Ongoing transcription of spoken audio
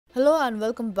Hello and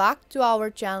welcome back to our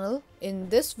channel. In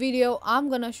this video, I'm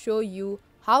gonna show you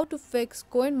how to fix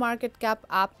CoinMarketCap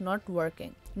app not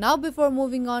working. Now before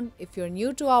moving on, if you're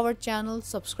new to our channel,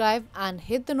 subscribe and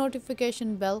hit the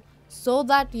notification bell so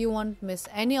that you won't miss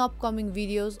any upcoming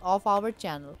videos of our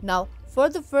channel. Now for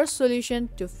the first solution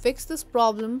to fix this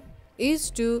problem is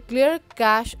to clear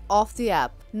cache of the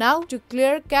app. Now to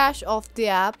clear cache of the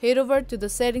app, head over to the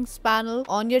settings panel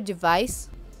on your device.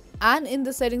 And in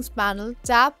the settings panel,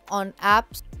 tap on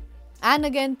apps and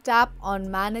again tap on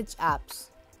manage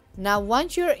apps. Now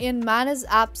once you're in manage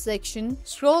apps section,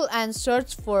 scroll and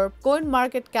search for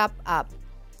CoinMarketCap app.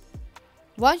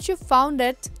 Once you found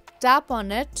it, tap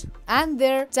on it and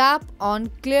there tap on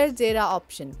clear data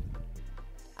option.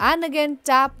 And again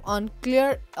tap on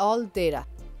clear all data.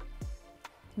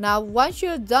 Now once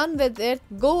you're done with it,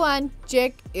 go and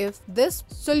check if this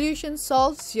solution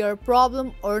solves your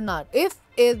problem or not. If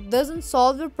it doesn't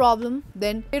solve your problem,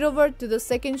 then head over to the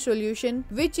second solution,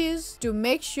 which is to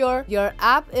make sure your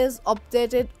app is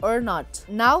updated or not.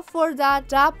 Now for that,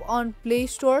 tap on Play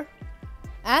Store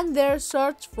and there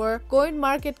search for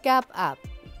CoinMarketCap app.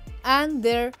 And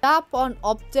there tap on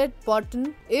update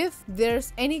button if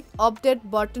there's any update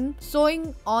button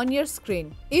showing on your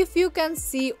screen. If you can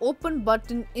see open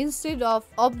button instead of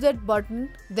update button,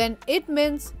 then it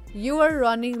means you are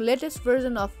running latest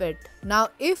version of it. Now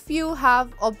if you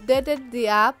have updated the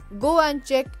app, go and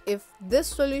check if this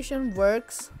solution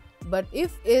works. But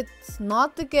if it's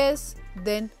not the case,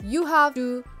 then you have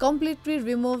to completely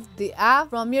remove the app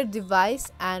from your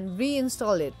device and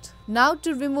reinstall it. Now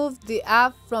to remove the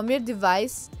app from your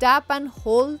device, tap and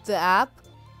hold the app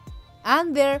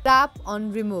and there tap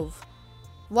on remove.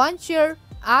 Once your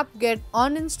app get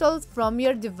uninstalled from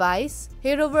your device,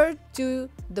 head over to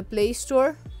the Play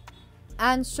Store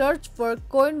and search for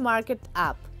CoinMarket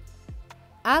app.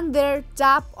 And there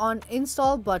tap on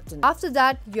install button. After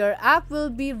that, your app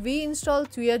will be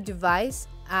reinstalled to your device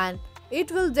and it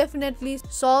will definitely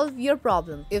solve your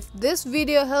problem. If this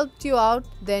video helped you out,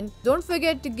 then don't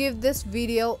forget to give this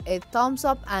video a thumbs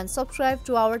up and subscribe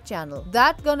to our channel.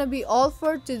 That's gonna be all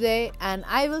for today and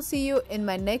I will see you in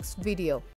my next video.